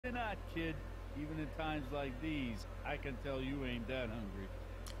not, kid. Even in times like these, I can tell you ain't that hungry.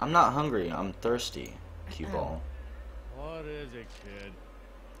 I'm not hungry. I'm thirsty, cue ball. What is it, kid?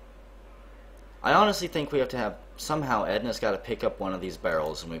 I honestly think we have to have... Somehow Edna's got to pick up one of these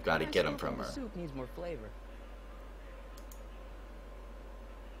barrels and we've got to get them from her. The soup needs more flavor.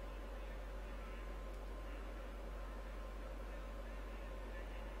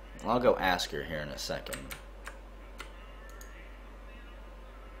 I'll go ask her here in a second.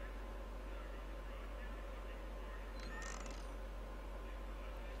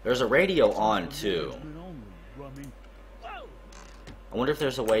 There's a radio on too. I wonder if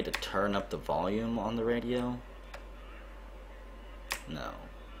there's a way to turn up the volume on the radio. No.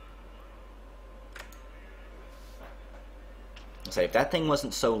 I'll say if that thing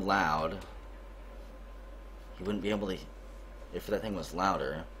wasn't so loud, you wouldn't be able to. If that thing was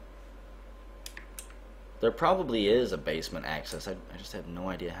louder. There probably is a basement access. I just have no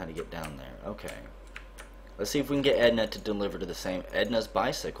idea how to get down there. Okay. Let's see if we can get Edna to deliver to the same... Edna's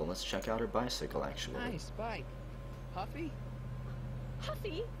bicycle. Let's check out her bicycle, actually. Nice bike. Huffy?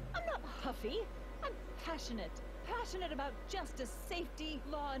 Huffy? I'm not huffy. I'm passionate. Passionate about justice, safety,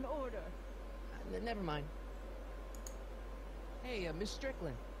 law, and order. Never mind. Hey, Miss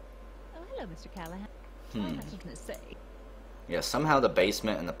Strickland. Oh, hello, Mr. Callahan. Hmm. What was I gonna say? Yeah, somehow the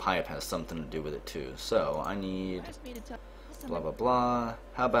basement and the pipe has something to do with it, too. So, I need... Asked me to tell blah, blah, blah.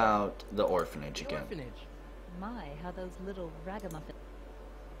 How about the orphanage the again? orphanage. My, how those little ragamuffins.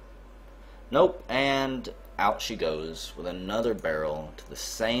 Nope, and out she goes with another barrel to the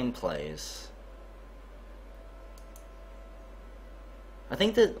same place. I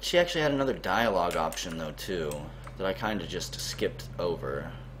think that she actually had another dialogue option though too, that I kind of just skipped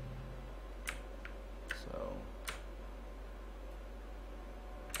over. So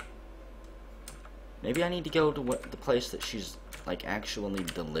maybe I need to go to the place that she's like actually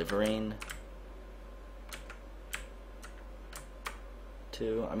delivering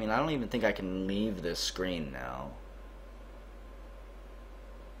to. I mean, I don't even think I can leave this screen now.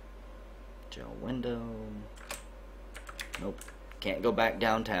 Jail window. Nope. Can't go back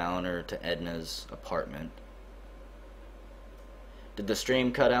downtown or to Edna's apartment. Did the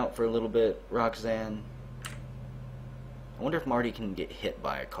stream cut out for a little bit, Roxanne? I wonder if Marty can get hit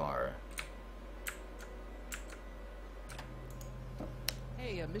by a car.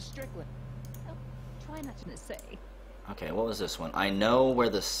 Hey, Miss Strickland. Oh, try not to say. Okay, what was this one? I know where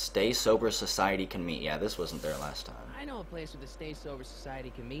the Stay Sober Society can meet. Yeah, this wasn't there last time. I know a place where the Stay Sober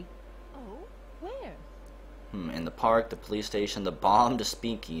Society can meet. Oh, where? In the park, the police station, the bombed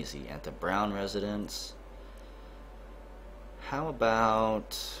speakeasy, at the Brown residence. How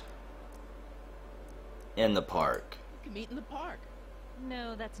about in the park? We can meet in the park.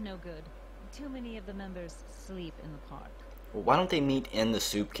 No, that's no good. Too many of the members sleep in the park. Well, why don't they meet in the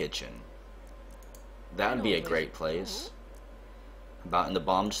soup kitchen? That would be a great place. How about in the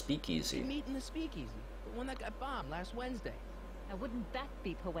bombed We speakeasy? can meet in the speakeasy. The one that got bombed last Wednesday. Now, wouldn't that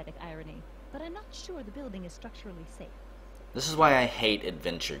be poetic irony? But I'm not sure the building is structurally safe. This is why I hate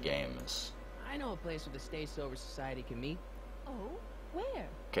adventure games. I know a place where the Stay Sober Society can meet. Oh, where?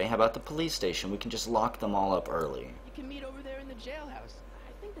 Okay, how about the police station? We can just lock them all up early. You can meet over there in the jailhouse.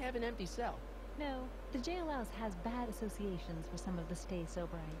 I think they have an empty cell. No, the jailhouse has bad associations for some of the stay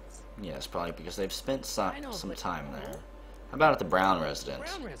soberites. Yes, probably because they've spent I know, some but- time there. How about at the Brown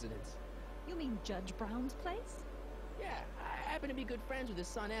residence? Brown residence. You mean Judge Brown's place? Yeah, I happen to be good friends with his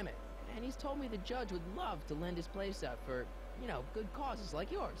son Emmett. And he's told me the judge would love to lend his place out for, you know, good causes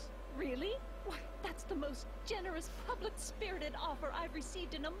like yours. Really? Why, that's the most generous, public-spirited offer I've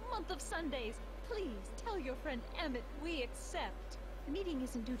received in a month of Sundays. Please, tell your friend Emmett we accept. The meeting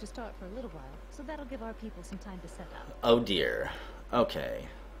isn't due to start for a little while, so that'll give our people some time to set up. Oh dear. Okay.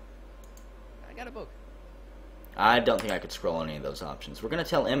 I got a book. I don't think I could scroll any of those options. We're gonna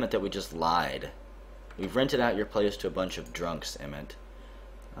tell Emmett that we just lied. We've rented out your place to a bunch of drunks, Emmett.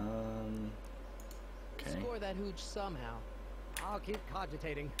 Okay. Score that hooch somehow. I'll keep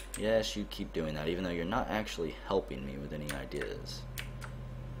cogitating. Yes, you keep doing that, even though you're not actually helping me with any ideas.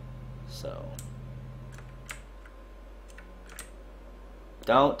 So.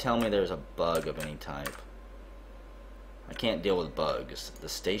 Don't tell me there's a bug of any type. I can't deal with bugs. The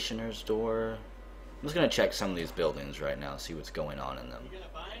stationer's door. I'm just gonna check some of these buildings right now, see what's going on in them. You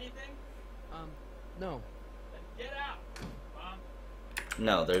gonna buy anything? No. Then get out.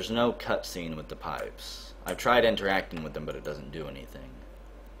 No, there's no cutscene with the pipes. I've tried interacting with them, but it doesn't do anything.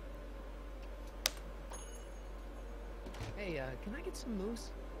 Hey, can I get some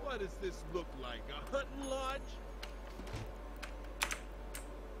moose? What does this look like? A hunting lodge?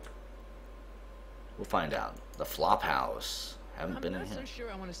 We'll find out. The Flop House Haven't I'm been not in so here.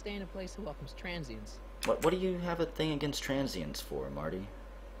 sure I want to stay in a place that welcomes transients. What do you have a thing against transients for, Marty?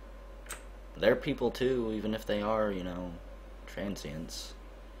 They're people too, even if they are, you know, transients.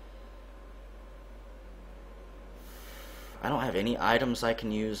 I don't have any items I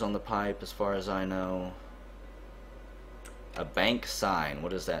can use on the pipe as far as I know. A bank sign, what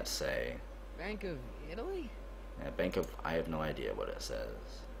does that say? Bank of Italy? Yeah, Bank of, I have no idea what it says.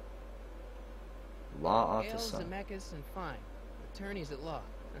 Law Gale, office. Zemeckis, and Fine. Attorneys at law.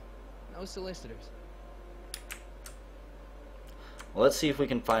 No solicitors. Well, let's see if we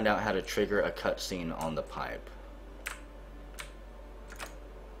can find out how to trigger a cutscene on the pipe.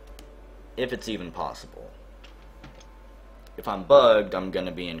 If it's even possible. If I'm bugged, I'm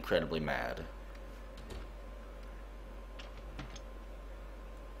gonna be incredibly mad.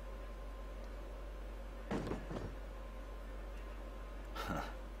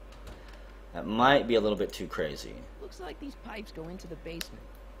 That might be a little bit too crazy. Looks like these pipes go into the basement.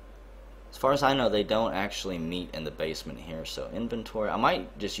 As far as I know, they don't actually meet in the basement here, so inventory... I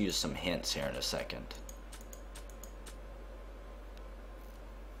might just use some hints here in a second.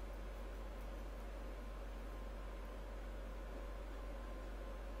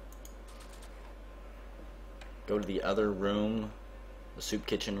 Go to the other room, the soup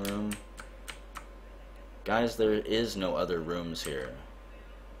kitchen room. Guys, there is no other rooms here.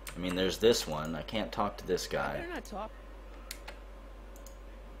 I mean, there's this one. I can't talk to this I guy. better not talk.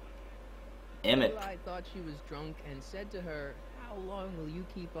 Emmett. I thought she was drunk and said to her, "How long will you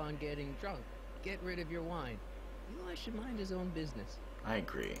keep on getting drunk? Get rid of your wine." Eli should mind his own business. I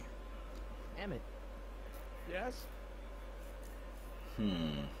agree. Emmett. Yes?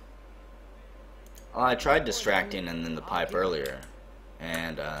 Oh, I tried distracting and then the pipe earlier,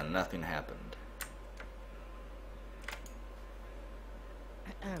 and nothing happened.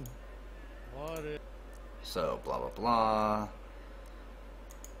 What is... So, blah blah blah.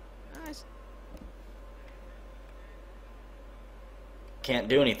 Can't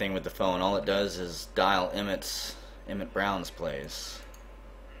do anything with the phone. All it does is dial Emmett Brown's place.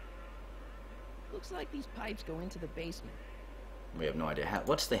 Looks like these pipes go into the basement. We have no idea how.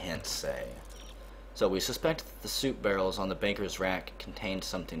 What's the hint say? So we suspect that the soup barrels on the baker's rack contain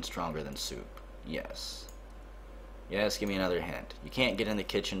something stronger than soup. Yes. Yes, give me another hint. You can't get in the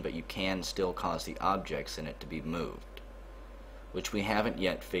kitchen, but you can still cause the objects in it to be moved, which we haven't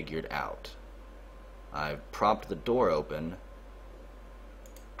yet figured out. I've propped the door open,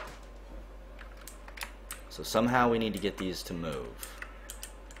 so somehow we need to get these to move,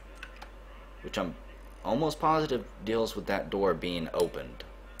 which I'm almost positive deals with that door being opened.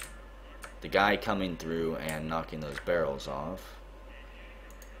 The guy coming through and knocking those barrels off.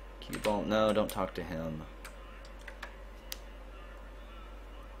 Cue ball, no, don't talk to him.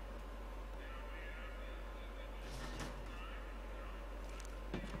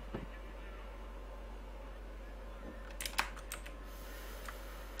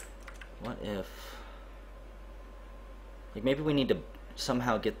 What if... like, maybe we need to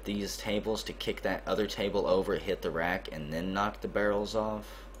somehow get these tables to kick that other table over, hit the rack, and then knock the barrels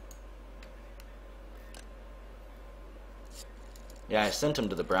off? Yeah, I sent him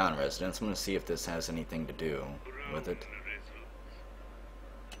to the Brown residence. I'm gonna see if this has anything to do with it.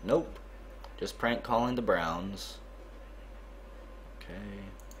 Nope. Just prank calling the Browns. Okay.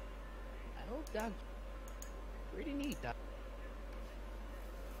 I hope Doc... pretty neat, Doc.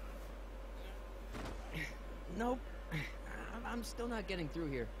 Nope. I'm still not getting through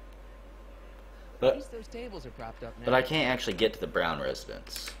here. At least those tables are propped up now. But I can't actually get to the Brown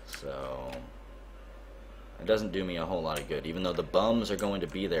residence, so it doesn't do me a whole lot of good, even though the bums are going to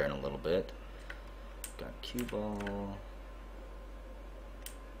be there in a little bit. Got cue ball.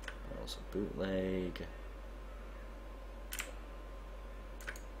 Also bootleg.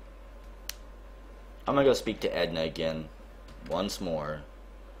 I'm gonna go speak to Edna again, once more,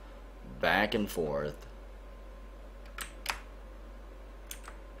 back and forth.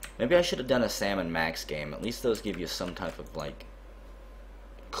 Maybe I should have done a Sam and Max game. At least those give you some type of, like,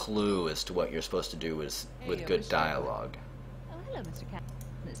 clue as to what you're supposed to do with good dialogue. Oh, hello, Mr. Cat.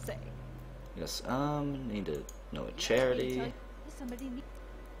 Let's say. Yes, need to know a charity. Does somebody need...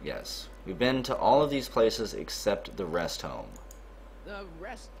 Yes. We've been to all of these places except the rest home. The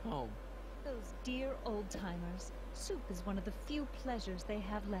rest home. Those dear old-timers. Soup is one of the few pleasures they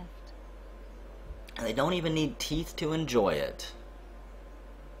have left. And they don't even need teeth to enjoy it.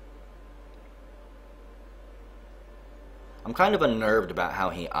 I'm kind of unnerved about how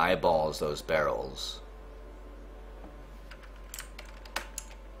he eyeballs those barrels.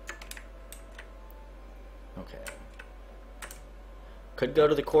 Okay. Could go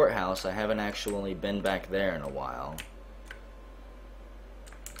to the courthouse. I haven't actually been back there in a while.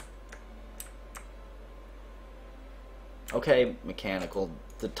 Okay, Mechanical,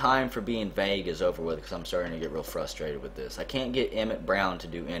 the time for being vague is over with because I'm starting to get real frustrated with this. I can't get Emmett Brown to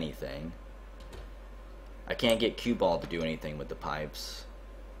do anything. I can't get Cue Ball to do anything with the pipes.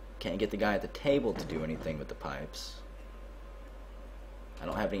 Can't get the guy at the table to do anything with the pipes. I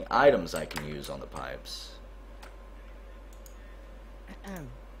don't have any items I can use on the pipes.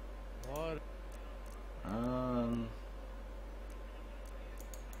 What?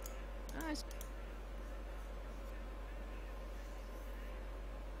 Nice.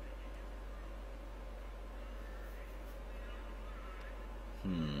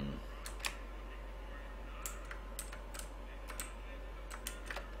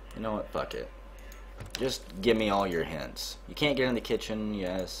 You know what? Fuck it. Just give me all your hints. You can't get in the kitchen,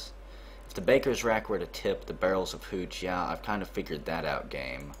 yes. If the baker's rack were to tip the barrels of hooch, yeah, I've kind of figured that out,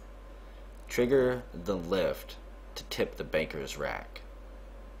 game. Trigger the lift to tip the baker's rack.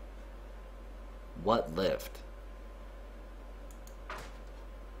 What lift?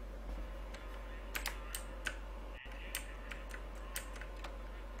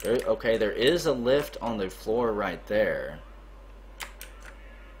 Okay, there is a lift on the floor right there.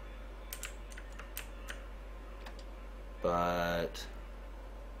 But...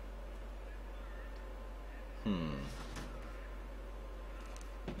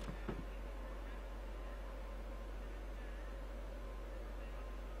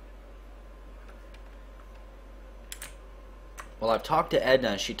 Well, I've talked to Edna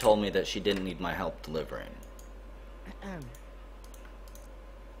and she told me that she didn't need my help delivering.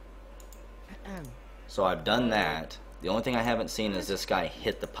 So I've done that. The only thing I haven't seen is this guy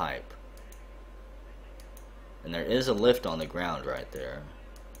hit the pipe. And there is a lift on the ground right there.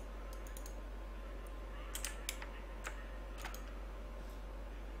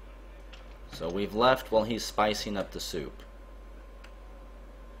 So we've left while he's spicing up the soup.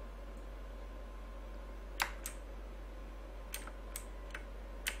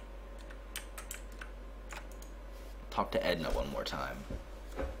 Talk to Edna one more time.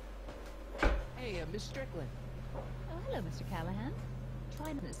 Hey, Miss Strickland. Oh, hello, Mr. Callahan.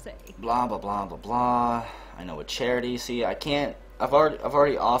 Trying to say. Blah blah blah blah blah. I know a charity. See, I can't. I've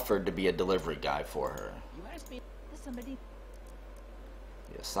already offered to be a delivery guy for her. You asked me. There's somebody.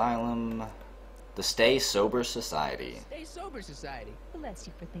 The asylum, the Stay Sober Society. Stay Sober Society. Bless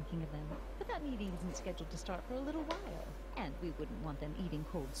you for thinking of them. But that meeting isn't scheduled to start for a little while. And we wouldn't want them eating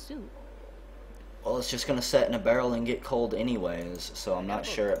cold soup. Well, it's just gonna set in a barrel and get cold anyways, so I'm not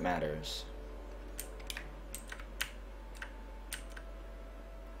sure it matters.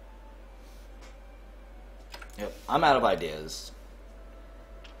 Yep, I'm out of ideas.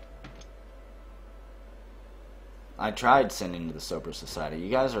 I tried sending to the Sober Society.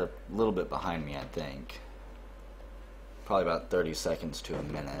 You guys are a little bit behind me, I think. Probably about 30 seconds to a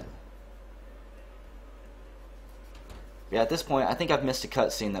minute. Yeah, at this point, I think I've missed a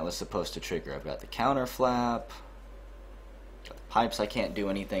cutscene that was supposed to trigger. I've got the counter flap. Got the pipes I can't do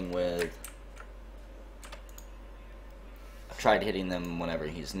anything with. I've tried hitting them whenever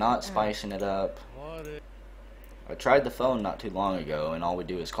he's not spicing it up. What? I tried the phone not too long ago, and all we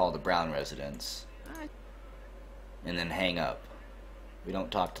do is call the Brown residence. And then hang up. We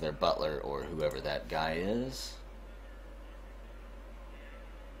don't talk to their butler or whoever that guy is.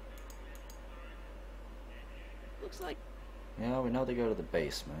 Looks like. Yeah, we know they go to the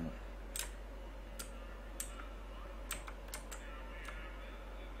basement.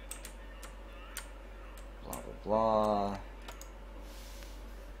 Blah, blah, blah.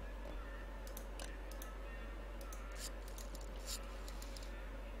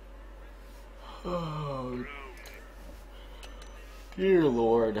 Oh, dear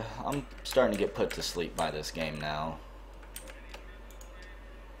Lord. I'm starting to get put to sleep by this game now.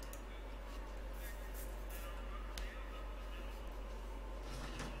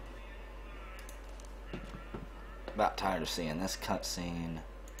 About tired of seeing this cutscene.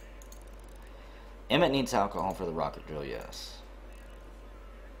 Emmett needs alcohol for the rocket drill, yes.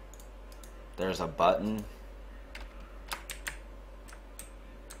 There's a button.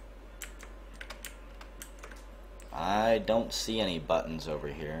 I don't see any buttons over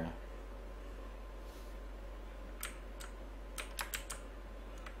here.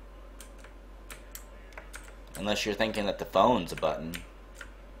 Unless you're thinking that the phone's a button.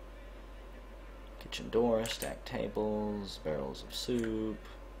 Kitchen door, stacked tables, barrels of soup.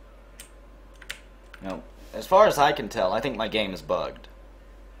 No, as far as I can tell, I think my game is bugged.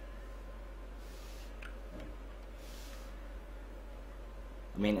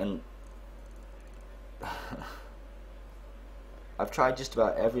 I mean, and I've tried just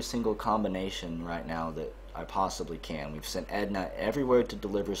about every single combination right now that I possibly can. We've sent Edna everywhere to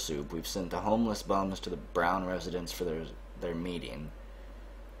deliver soup. We've sent the homeless bums to the Brown residence for their meeting.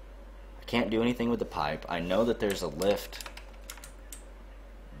 I can't do anything with the pipe. I know that there's a lift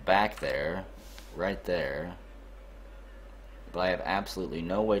back there, right there, but I have absolutely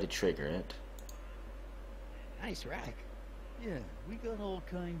no way to trigger it. Nice rack. Yeah, we got all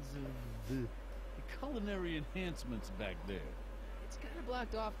kinds of culinary enhancements back there. It's kind of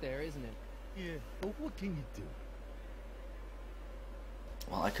blocked off there, isn't it? Yeah, but what can you do?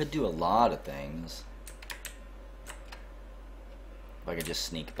 Well, I could do a lot of things. If I could just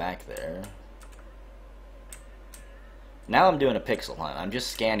sneak back there. Now I'm doing a pixel hunt. I'm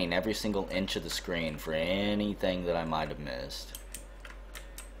just scanning every single inch of the screen for anything that I might have missed.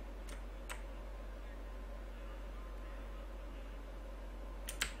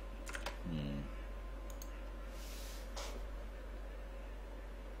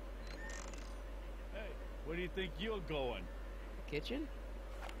 Where do you think you're going? Kitchen?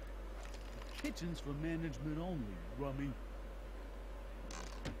 Kitchen's for management only, rummy.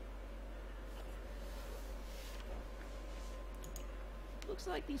 Looks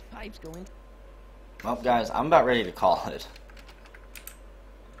like these pipes go in. Well, guys, I'm about ready to call it.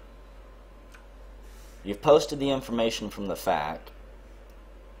 You've posted the information from the FAQ,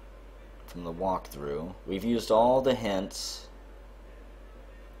 from the walkthrough. We've used all the hints.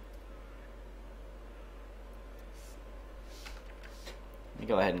 Let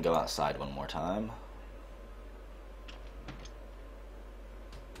me go ahead and go outside one more time.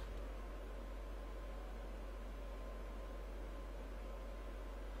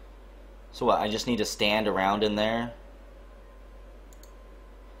 So what, I just need to stand around in there?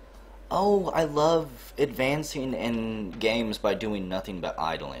 Oh, I love advancing in games by doing nothing but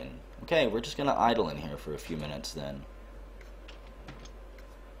idling. Okay, we're just gonna idle in here for a few minutes then.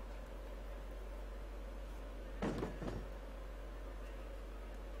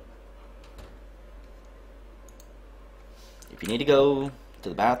 If you need to go to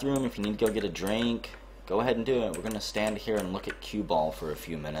the bathroom, if you need to go get a drink, go ahead and do it. We're gonna stand here and look at cue ball for a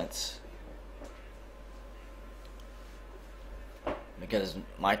few minutes. Because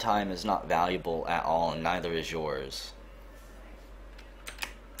my time is not valuable at all, and neither is yours.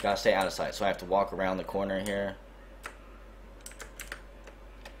 Gotta stay out of sight, so I have to walk around the corner here.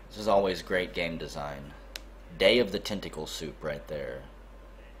 This is always great game design. Day of the Tentacle soup right there.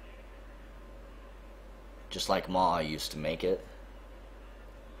 Just like Ma used to make it.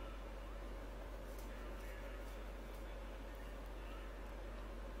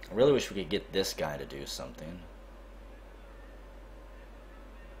 I really wish we could get this guy to do something.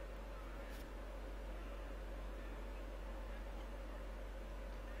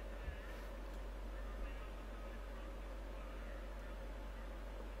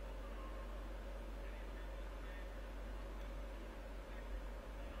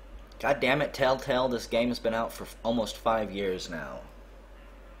 God damn it, Telltale, this game has been out for almost 5 years now.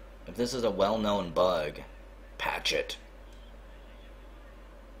 If this is a well-known bug, patch it.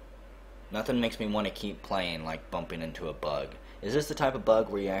 Nothing makes me want to keep playing like bumping into a bug. Is this the type of bug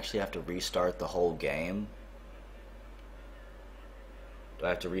where you actually have to restart the whole game? Do I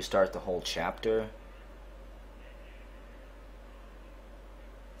have to restart the whole chapter?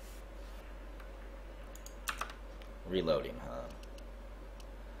 Reloading, huh?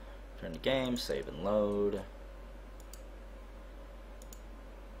 Turn the game, save and load.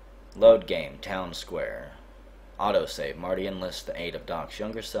 Load game, town square. Autosave. Marty enlists the aid of Doc's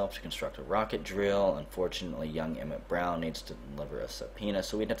younger self to construct a rocket drill. Unfortunately, young Emmett Brown needs to deliver a subpoena,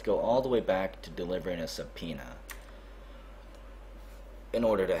 so we'd have to go all the way back to delivering a subpoena in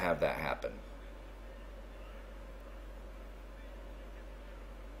order to have that happen.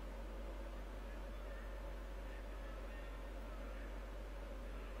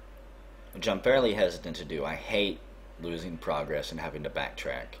 Which I'm fairly hesitant to do. I hate losing progress and having to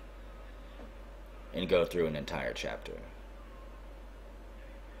backtrack and go through an entire chapter.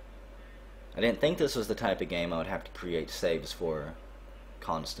 I didn't think this was the type of game I would have to create saves for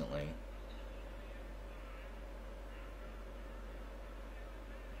constantly.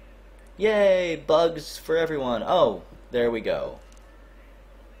 Yay! Bugs for everyone! Oh, there we go.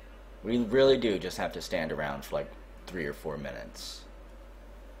 We really do just have to stand around for like 3 or 4 minutes.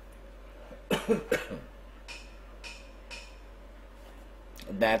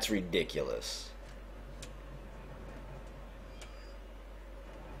 That's ridiculous.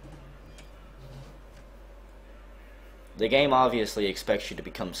 The game obviously expects you to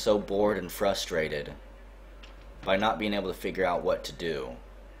become so bored and frustrated by not being able to figure out what to do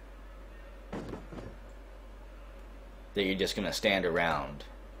that you're just going to stand around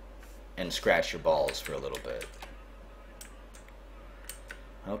and scratch your balls for a little bit.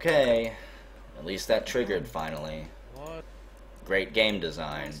 Okay, at least that triggered finally. What? Great game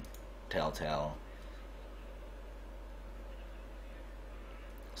design, Telltale.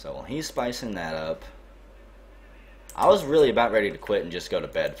 So while he's spicing that up, I was really about ready to quit and just go to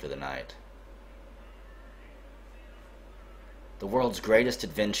bed for the night. The world's greatest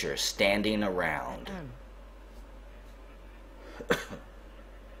adventure, standing around.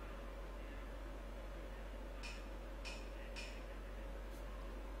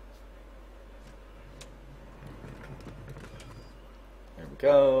 There we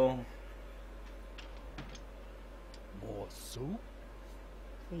go. More soup?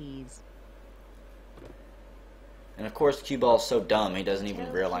 Please. And of course, Cue Ball's so dumb he doesn't even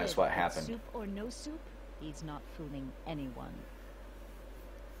Tell realize Kid what that happened. Soup or no soup, he's not fooling anyone.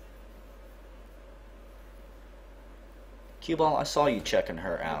 Cue Ball, I saw you checking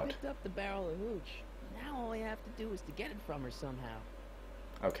her I out. picked up the barrel of hooch. Now all I have to do is to get it from her somehow.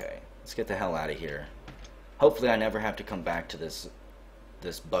 Okay, let's get the hell out of here. Hopefully I never have to come back to this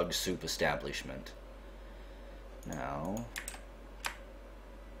bug soup establishment. Now,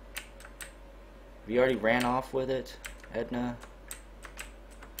 we already ran off with it, Edna?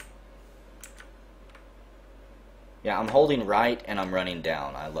 Yeah, I'm holding right and I'm running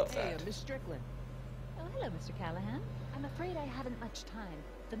down. I love Hey, that. Miss Strickland. Oh, hello, Mr. Callahan. I'm afraid I haven't much time.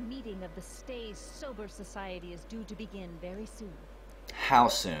 The meeting of the Stay Sober Society is due to begin very soon. How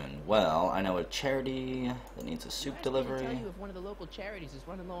soon? Well, I know a charity that needs a You soup asked me to delivery. tell you if one of the local charities is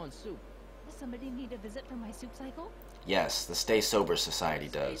running low on soup. Does somebody need a visit from my soup cycle? Yes, the Stay Sober Society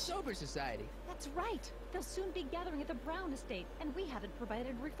Stay does. Sober Society. That's right. They'll soon be gathering at the Brown Estate, and we haven't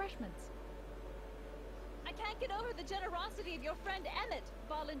provided refreshments. I can't get over the generosity of your friend Emmett,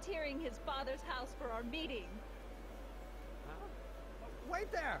 volunteering his father's house for our meeting. Wait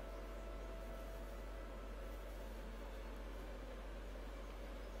there!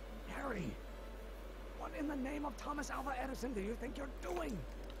 Harry! What in the name of Thomas Alva Edison do you think you're doing?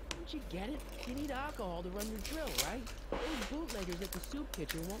 Don't you get it? You need alcohol to run your drill, right? Those bootleggers at the soup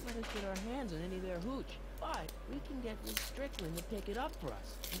kitchen won't let us get our hands on any of their hooch. But we can get Miss Strickland to pick it up for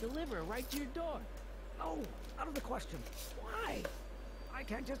us and deliver it right to your door. No, out of the question. Why? I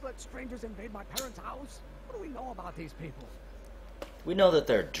can't just let strangers invade my parents' house. What do we know about these people? We know that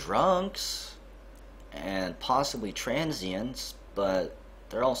they're drunks and possibly transients, but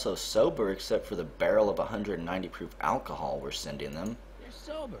they're also sober except for the barrel of 190 proof alcohol we're sending them. They're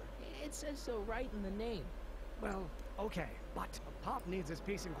sober. It says so right in the name. Well, okay, but Pop needs his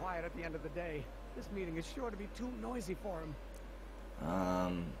peace and quiet at the end of the day. This meeting is sure to be too noisy for him.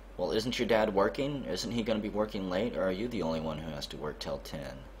 Well, isn't your dad working? Isn't he going to be working late, or are you the only one who has to work till 10?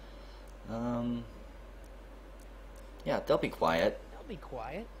 Yeah, they'll be quiet. They'll be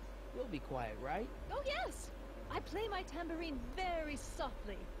quiet. You'll be quiet, right? Oh, yes. I play my tambourine very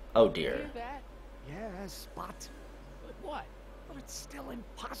softly. Oh You dear. hear that? Yes, but But what? it's still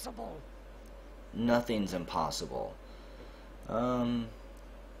impossible. Nothing's impossible. But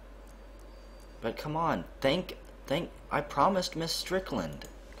come on, I promised Miss Strickland.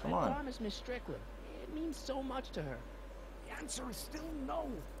 Come I on. promised Miss Strickland. It means so much to her. The answer is still no.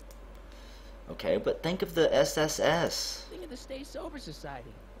 Okay, but think of the SSS. Think of the Stay Sober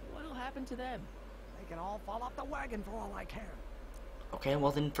Society. What'll happen to them? They can all fall off the wagon for all I care. Okay,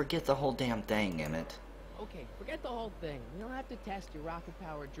 well then forget the whole damn thing, Emmett. Okay, forget the whole thing. We don't have to test your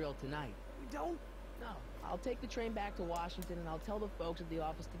rocket-powered drill tonight. We don't? No, I'll take the train back to Washington and I'll tell the folks at the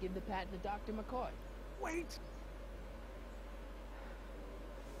office to give the patent to Dr. McCoy. Wait.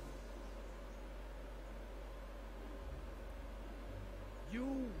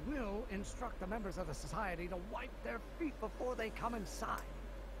 You will instruct the members of the society to wipe their feet before they come inside.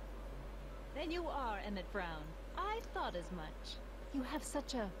 Then you are Emmett Brown. I thought as much. You have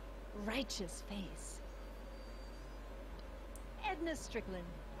such a righteous face. Edna Strickland,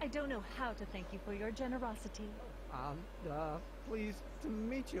 I don't know how to thank you for your generosity. Pleased to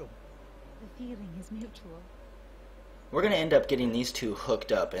meet you. The feeling is mutual. We're going to end up getting these two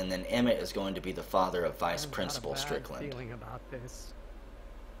hooked up, and then Emmett is going to be the father of Vice I've got Principal a bad Strickland. feeling about this.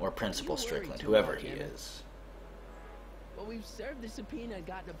 Or Principal You worry Strickland, too whoever much, he Emmett. is. Well, we've served the subpoena and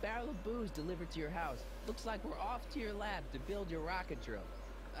gotten a barrel of booze delivered to your house. Looks like we're off to your lab to build your rocket drill.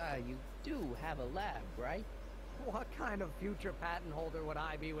 You do have a lab, right? What kind of future patent holder would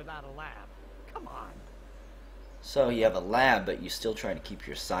I be without a lab? Come on. So you have a lab, but you still try to keep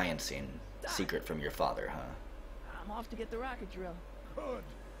your sciencing secret from your father, huh? I'm off to get the rocket drill. Good.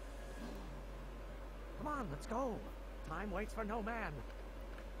 Come on, let's go. Time waits for no man.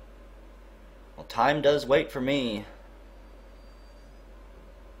 Well, time does wait for me.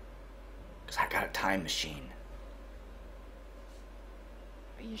 time machine.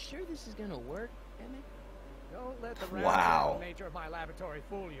 Are you sure this is gonna work, Emmett? Don't let the Wow. nature of my laboratory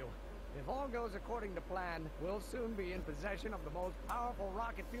fool you. If all goes according to plan, we'll soon be in possession of the most powerful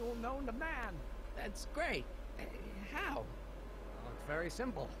rocket fuel known to man. That's great. How? Well, it's very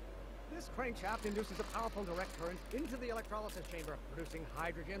simple. This crankshaft induces a powerful direct current into the electrolysis chamber, producing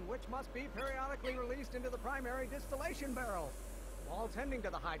hydrogen, which must be periodically released into the primary distillation barrel. While tending to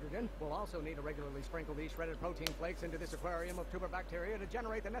the hydrogen, we'll also need to regularly sprinkle these shredded protein flakes into this aquarium of tuber bacteria to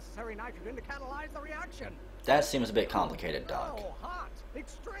generate the necessary nitrogen to catalyze the reaction. That seems a bit complicated, Doc. Oh, hot!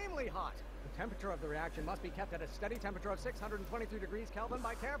 Extremely hot! The temperature of the reaction must be kept at a steady temperature of 623 degrees Kelvin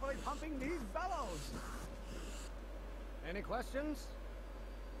by carefully pumping these bellows. Any questions?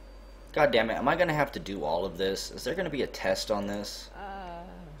 God damn it, am I gonna have to do all of this? Is there gonna be a test on this?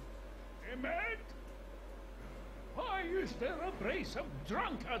 Emmett? Why is there a brace of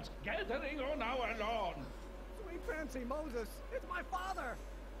drunkards gathering on our lawn? Sweet fancy Moses, it's my father!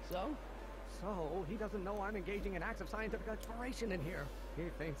 So? So, he doesn't know I'm engaging in acts of scientific exploration in here. He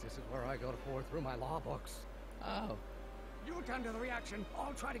thinks this is where I go to pour through my law books. Oh. You tend to the reaction.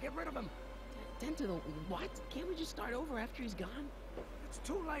 I'll try to get rid of him. Tend to the what? Can't we just start over after he's gone? It's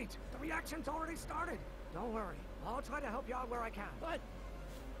too late. The reaction's already started. Don't worry. I'll try to help you out where I can. But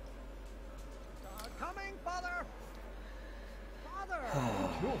Coming, father! Father!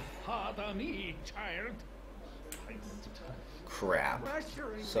 You father me, child. Crap.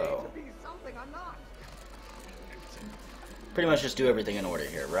 Pressuring me So, to be something I'm not. pretty much just do everything in order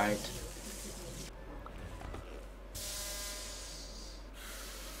here, right?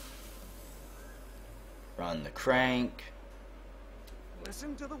 Run the crank.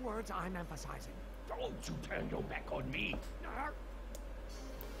 Listen to the words I'm emphasizing. Don't you turn your back on me.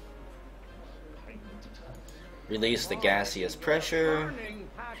 Release the gaseous pressure. Burning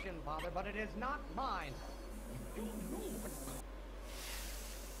passion, father, but it is not mine.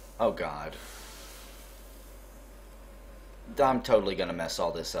 Oh god. I'm totally gonna mess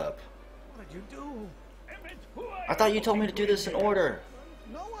all this up. What did you do? Emmett, who are I thought you told me to do this in order.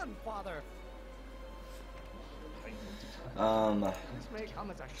 No one, father. Um, This may come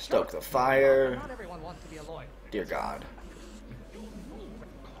as a stoke shock the to you, fire. but not everyone wants to be a lawyer. Dear God.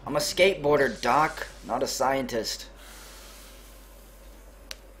 I'm a skateboarder, Doc, not a scientist.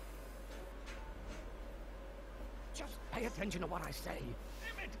 Just pay attention to what I say.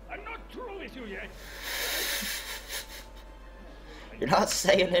 Emmett, I'm not through with you yet. You're not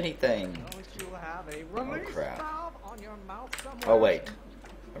saying anything. Don't you have a release crap. valve on your mouth somewhere? Oh, wait.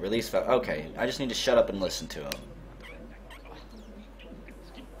 A release valve. Okay, I just need to shut up and listen to him.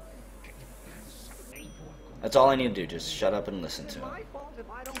 That's all I need to do, just shut up and listen Is to it him. my fault if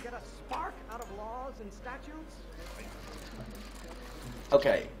I don't get a spark out of laws and statutes?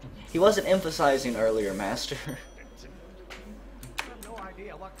 Okay, he wasn't emphasizing earlier, Master. I have no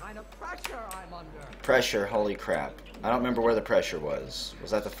idea what kind of pressure I'm under. Pressure, holy crap. I don't remember where the pressure was.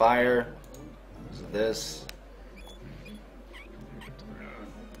 Was that the fire? Was it this?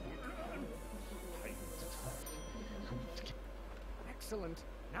 Excellent.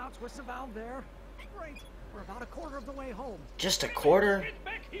 Now twist the valve there. Great. We're about a quarter of the way home. Just a quarter? Get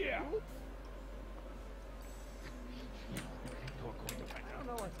back here. I don't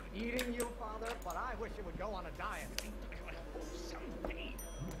know what's eating you, Father, but I wish you would go on a diet.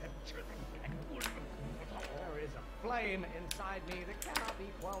 There is a flame inside me that cannot be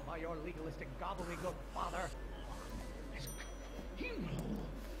quelled by your legalistic gobbledygook, Father.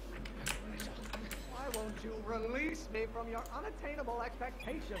 Why won't you release me from your unattainable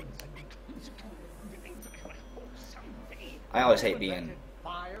expectations? I always hate being... Invented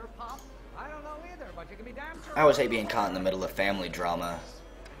fire pop? I don't know either, but you can be damn sure. I always hate being caught in the middle of family drama.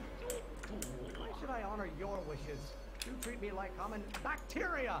 Why should I honor your wishes? You treat me like common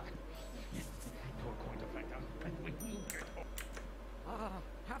bacteria.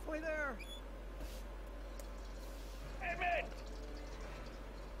 Halfway there. Emmett!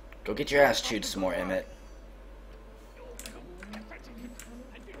 Go get your ass chewed some more, Emmett.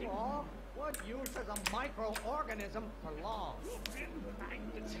 Law? What use is a microorganism for law?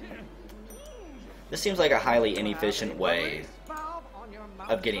 This seems like a highly inefficient way Release valve on your mouth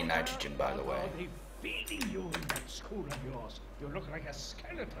of getting somewhere. nitrogen, by the way. Are they feeding you in that school of yours? You look like a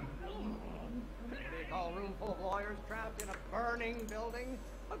skeleton. Big hall room full of lawyers trapped in a burning building.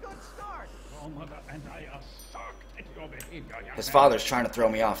 A good start. Your mother and I are shocked at your behavior, young His man. father's trying to throw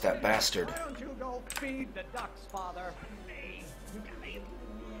me off, that bastard. Why don't you go feed the ducks, Father?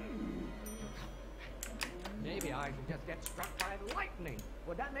 Maybe I should just get struck by lightning.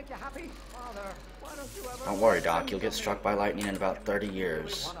 Would that make you happy? Father, why don't you ever... Don't worry, Doc. listen You'll to get me? struck by lightning in about 30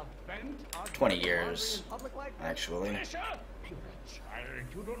 years. Really want to went. 20 years, In public like this? actually. Pressure? You're a child.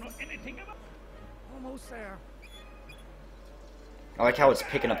 You don't know anything about... Almost there. I like how it's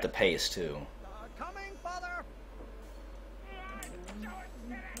picking up the pace, too. Coming, Father!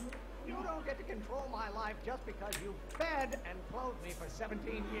 You don't get to control my life just because you fed and clothed me for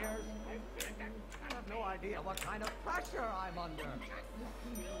 17 years. I have no idea what kind of pressure I'm under.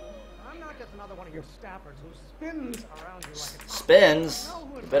 I'm not just another one of your staffers who spins around you like a top. Spins? I know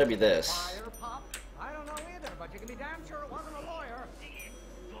who It better be this. Fire Pop? I don't know either, but you can be damn sure it wasn't a lawyer.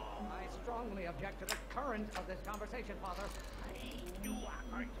 I strongly object to the current of this conversation, Father.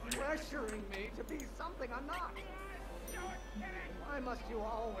 Pressuring me to be something I'm not. Why must you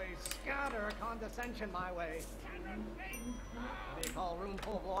always scatter condescension my way? What do you call a room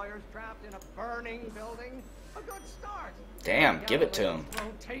full of lawyers trapped in a burning building? A good start. Damn, give it to him.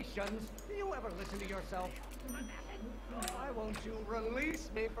 Rotations. Do you ever listen to yourself? Why won't you release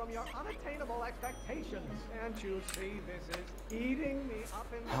me from your unattainable expectations? Can't you see this is eating me up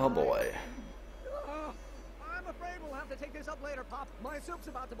inside? Oh boy. I'm afraid we'll have to take this up later, Pop. My soup's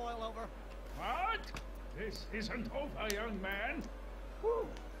about to boil over. What? This isn't over, young man. Whew.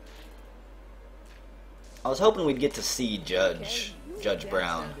 I was hoping we'd get to see Judge Okay,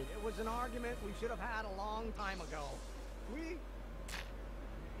 Brown. sounded- It was an argument we should have had a long time ago. We...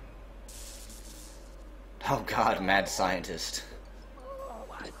 Oh god, mad scientist.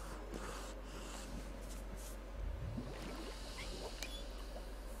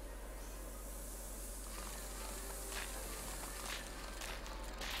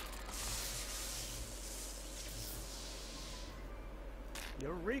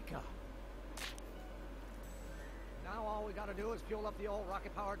 Eureka! Now all we gotta do is fuel up the old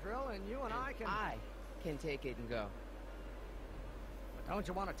rocket power drill and you and I can... I can take it and go. But don't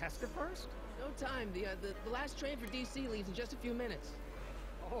you want to test it first? No time. The last train for DC leaves in just a few minutes.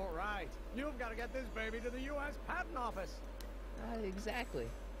 All right. You've got to get this baby to the U.S. Patent Office. Exactly.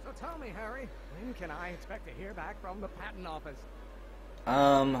 So tell me, Harry, when can I expect to hear back from the Patent Office?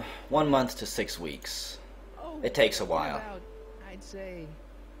 1 month to 6 weeks. Oh, It takes a in while. About, I'd say...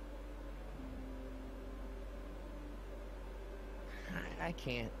 I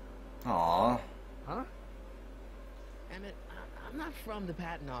can't. Aw, Huh? Emmett, I'm not from the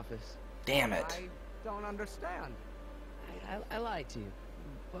patent office. damn it. I don't understand. I lied to you.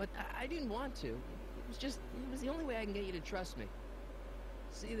 But I didn't want to. It was the only way I can get you to trust me.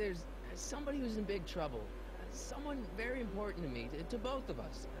 See, there's somebody who's in big trouble. Someone very important to me, to both of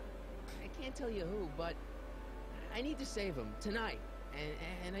us. I can't tell you who, but I need to save him tonight.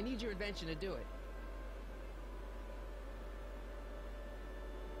 And I need your invention to do it.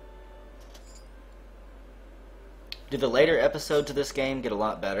 Do the later episodes of this game get a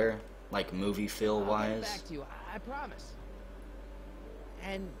lot better? Like movie feel I'll get wise? back to you, I promise.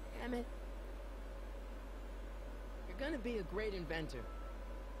 And, Emmett, you're gonna be a great inventor.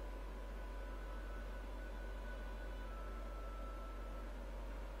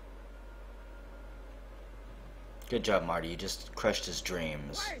 Good job, Marty. You just crushed his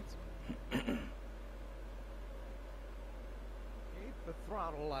dreams. Wait! Keep the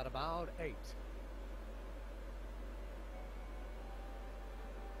throttle at about 8.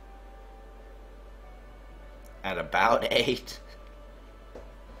 At about 8?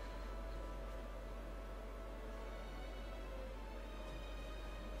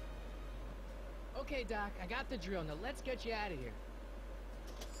 Okay, Doc, I got the drill. Now let's get you out of here.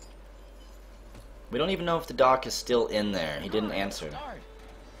 We don't even know if the doc is still in there. He didn't answer. Start.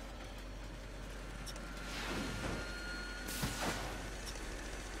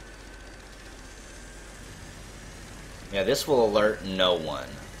 Yeah, this will alert no one.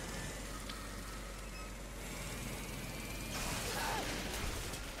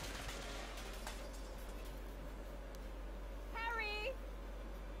 Harry!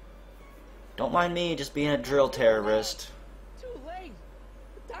 Don't mind me just being a drill terrorist. Too late.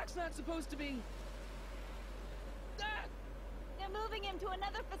 The Doc's not supposed to be... Ah! They're moving him to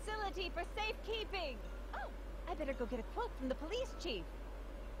another facility for safekeeping. Oh, I better go get a quote from the police chief.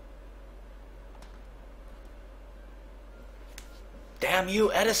 Damn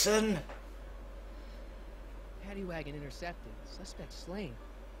you, Edison! Paddy wagon intercepted. Suspect slain.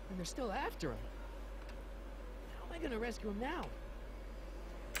 And they're still after him. How am I gonna rescue him now?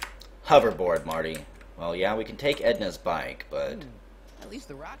 Hoverboard, Marty. Well, yeah, we can take Edna's bike, but... At least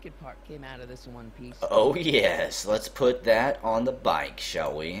the rocket part came out of this in one piece. Oh yes, let's put that on the bike,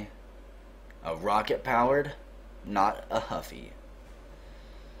 shall we? A rocket-powered, not a Huffy.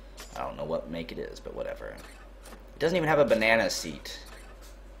 I don't know what make it is, but whatever. It doesn't even have a banana seat.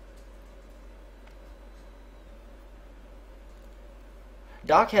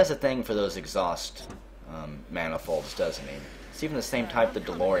 Doc has a thing for those exhaust manifolds, doesn't he? It's even the same type the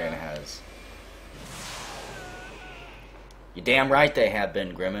DeLorean has. You damn right they have,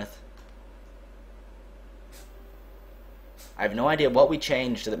 Ben Grimmeth. I have no idea what we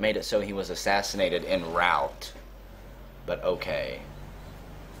changed that made it so he was assassinated en route. But okay.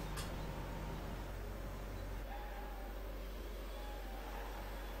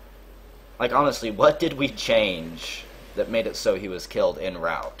 Like, honestly, what did we change that made it so he was killed en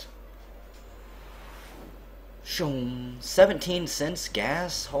route? Shoom. 17 cents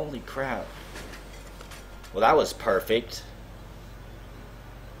gas? Holy crap. Well, that was perfect.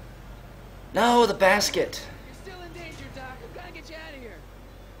 No, the basket. You're still in danger, Doc. I'm gonna get you out of here.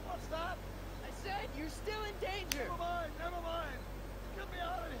 What's that? I said you're still in danger. Never mind, never mind. Get me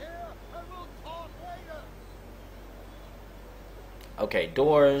out of here, and we'll talk later. Okay,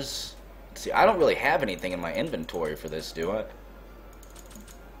 doors. Let's see, I don't really have anything in my inventory for this, do I?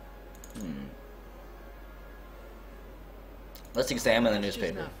 Let's examine the That's just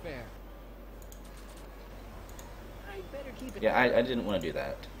newspaper. not fair. I better keep it. Yeah, I didn't want to do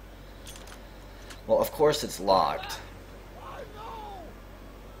that. Well, of course it's locked.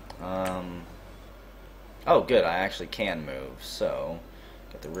 Oh, good, I actually can move. So,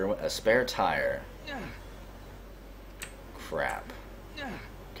 got the rear, a spare tire. Crap.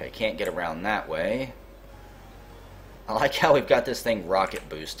 Okay, can't get around that way. I like how we've got this thing rocket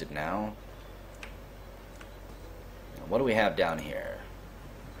boosted now. What do we have down here?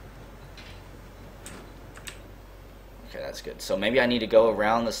 Okay, that's good. So maybe I need to go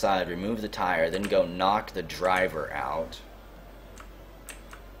around the side, remove the tire, then go knock the driver out.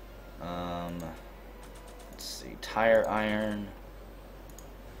 Let's see, tire iron.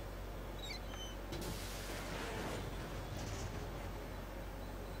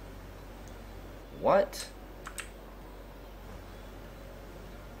 What?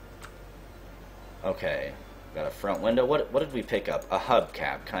 Okay, got a front window. What did we pick up? A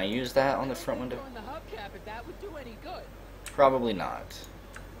hubcap. Can I use that on the front window? Throwing the hubcap, if that would do any good. Probably not.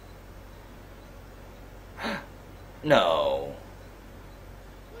 No.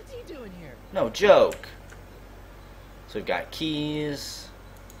 What's he doing here? No joke. So we've got keys.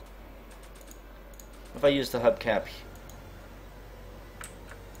 What if I use the hubcap?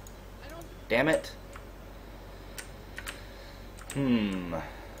 I don't. Damn it. Go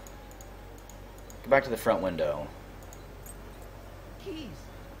back to the front window. Keys.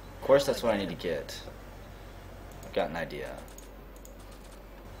 Of course, that's what I need to get. I've got an idea.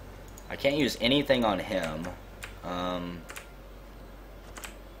 I can't use anything on him.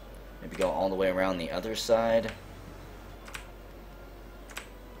 Maybe go all the way around the other side.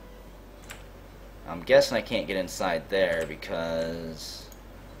 I'm guessing I can't get inside there because...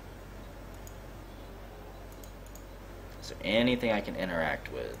 Is there anything I can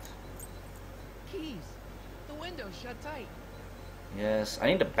interact with? Keys. The window's shut tight. Yes, I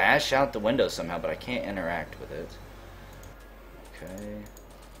need to bash out the window somehow, but I can't interact with it. Okay.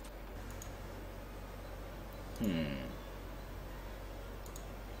 Let's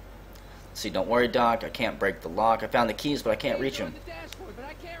see, don't worry, Doc. I can't break the lock. I found the keys, but I can't reach them. The dashboard, but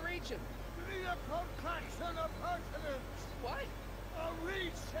I can't reach him. You need a contraction appurtenance. What? A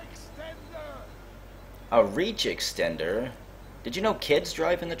reach extender. A reach extender? Did you know kids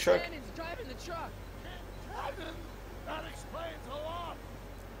drive in the truck? Shannon's driving the truck. Cannon. That explains a lot.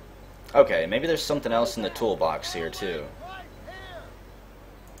 Okay, maybe there's something else in the toolbox here, too. Right here.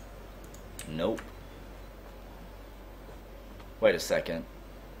 Nope. Wait a second.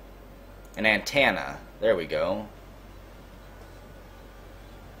 An antenna. There we go.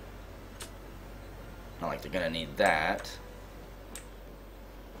 Not like they're gonna need that.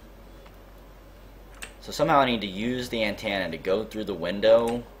 So somehow I need to use the antenna to go through the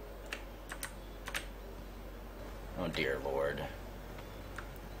window. Oh dear Lord.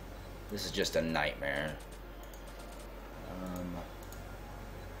 This is just a nightmare.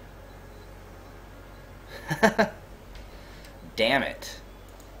 Damn it.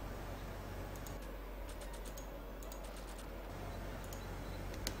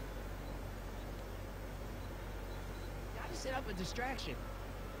 Gotta set up a distraction.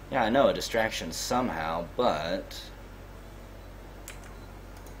 Yeah, I know, a distraction somehow, but...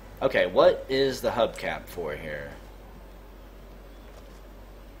 Okay, what is the hubcap for here?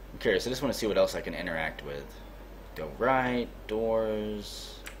 I'm curious, I just want to see what else I can interact with. Go right,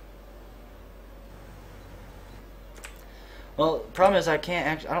 doors... Well, the problem is I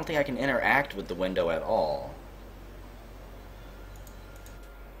don't think I can interact with the window at all.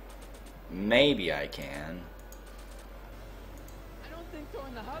 Maybe I can. I don't think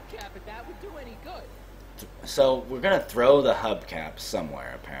throwing the hubcap at that would do any good. So we're gonna throw the hubcap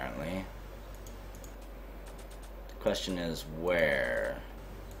somewhere, apparently. The question is where.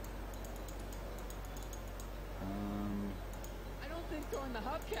 I don't think throwing the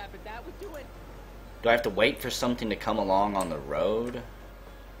hubcap at that would do it. Do I have to wait for something to come along on the road?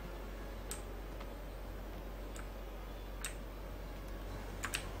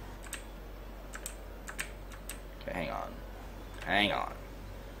 Okay, hang on. Hang on.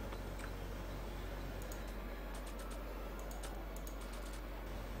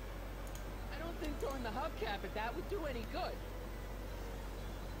 I don't think throwing the hubcap at that would do any good.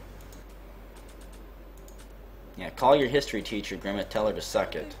 Yeah, call your history teacher, Grimmett. Tell her to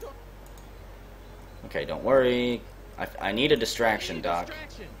suck it. Okay, don't worry. I need a distraction, Doc.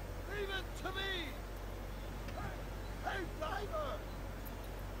 Distraction. Leave it to me! Hey, driver!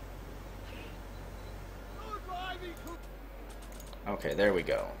 No driving too Okay, there we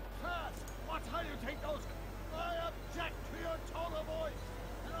go. fast! Watch how you take those. I object to your tone of voice,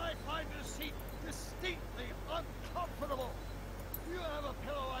 and I find this seat distinctly uncomfortable. Do you have a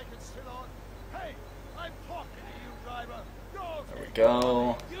pillow I can sit on? Hey, I'm talking to you, driver. There we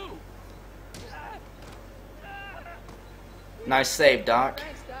go. You. Nice save, Doc.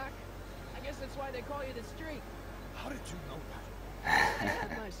 Thanks, Doc. I guess that's why they call you the Streak. How did you know that? I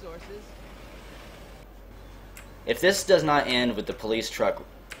have my sources. If this does not end with the police truck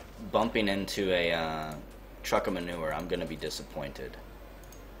bumping into a truck of manure, I'm gonna be disappointed.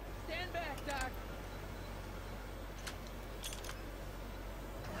 Stand back, Doc.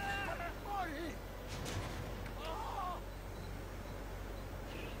 Marty! Oh!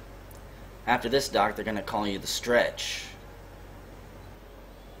 After this, Doc, they're gonna call you the Stretch.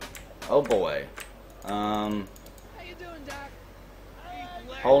 Oh boy. How you doing, Doc?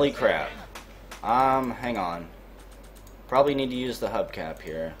 Holy crap. Hang on. Probably need to use the hubcap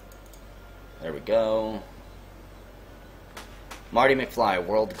here. There we go. Marty McFly,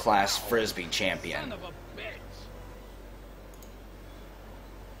 world-class Frisbee champion. Son of a bitch.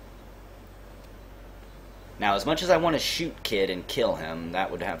 Now, as much as I want to shoot Kid and kill him,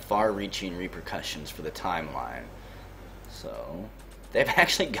 that would have far-reaching repercussions for the timeline. So, they've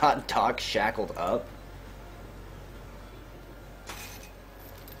actually got Doc shackled up.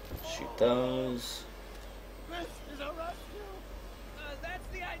 Shoot those. This is a rescue! That's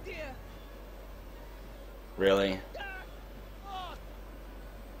the idea. Really?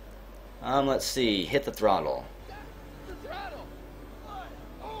 Let's see. Hit the throttle. The throttle.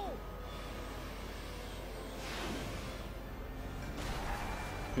 Oh!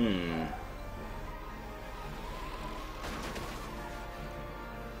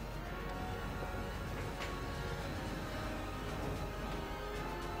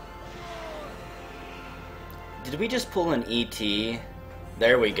 Did we just pull an ET?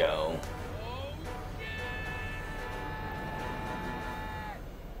 There we go.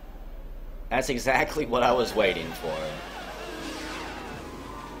 That's exactly what I was waiting for.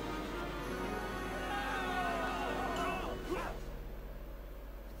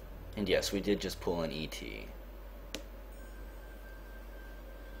 And yes, we did just pull an ET.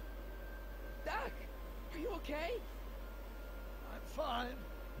 Doc, are you okay? I'm fine.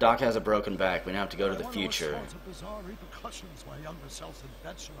 Doc has a broken back. We now have to go to the I wonder future what sorts of bizarre repercussions my younger self's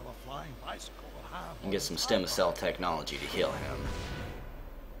invention of a flying bicycle will have. and get some stem cell technology to heal him.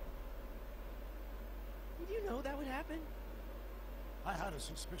 Did you know that would happen? I had a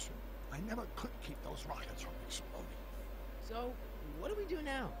suspicion. I never could keep those rockets from exploding. So, what do we do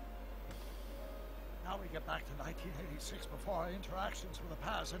now? Now we get back to 1986 before our interactions with the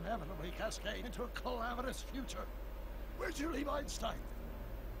past inevitably cascade into a calamitous future. Where'd you leave Einstein?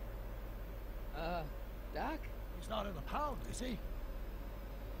 Doc? He's not in the pound, is he?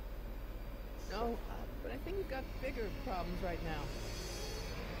 No, but I think we've got bigger problems right now.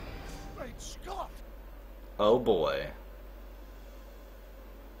 Great Scott! Oh boy.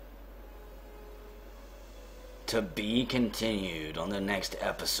 To be continued on the next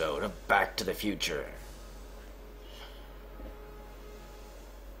episode of Back to the Future.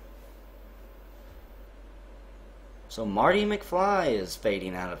 So Marty McFly is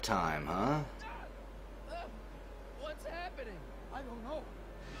fading out of time, huh? What's happening? I don't know.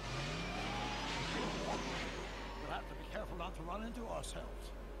 We'll have to be careful not to run into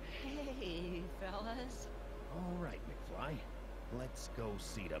ourselves. Hey, fellas. All right, McFly. Let's go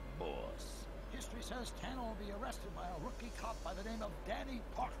see the boss. History says Tanner will be arrested by a rookie cop by the name of Danny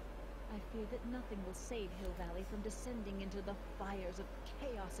Parker. I fear that nothing will save Hill Valley from descending into the fires of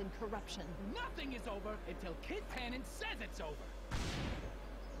chaos and corruption. Nothing is over until Kid Tannen says it's over.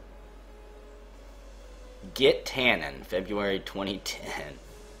 Get Tannen, February 2010.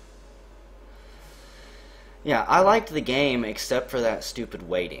 Yeah, I liked the game except for that stupid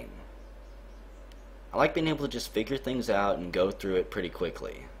waiting. I like being able to just figure things out and go through it pretty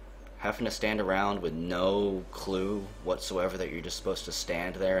quickly. Having to stand around with no clue whatsoever that you're just supposed to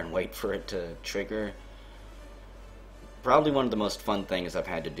stand there and wait for it to trigger. Probably one of the most fun things I've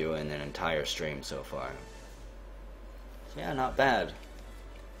had to do in an entire stream so far. So yeah, not bad.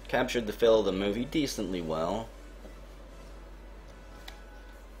 Captured the feel of the movie decently well.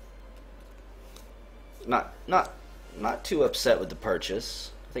 Not too upset with the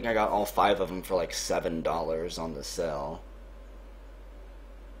purchase. I think I got all 5 of them for like $7 on the sale.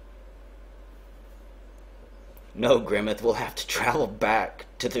 No, Grimmeth, we'll have to travel back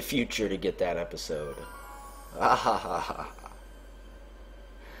to the future to get that episode. Ah ha ha ha.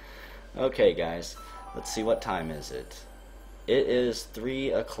 Okay, guys. Let's see, what time is it? It is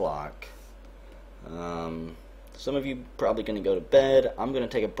 3 o'clock. Some of you probably going to go to bed. I'm going to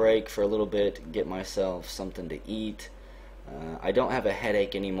take a break for a little bit, get myself something to eat. I don't have a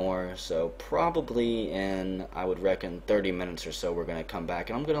headache anymore, so probably in, I would reckon, 30 minutes or so we're going to come back,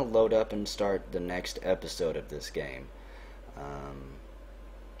 and I'm going to load up and start the next episode of this game.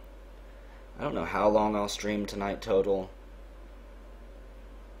 I don't know how long I'll stream tonight total,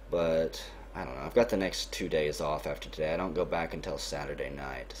 but I don't know. I've got the next 2 days off after today. I don't go back until Saturday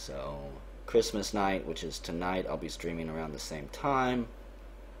night, so Christmas night, which is tonight, I'll be streaming around the same time.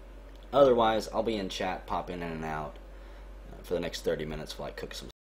 Otherwise, I'll be in chat, popping in and out for the next 30 minutes while I cook some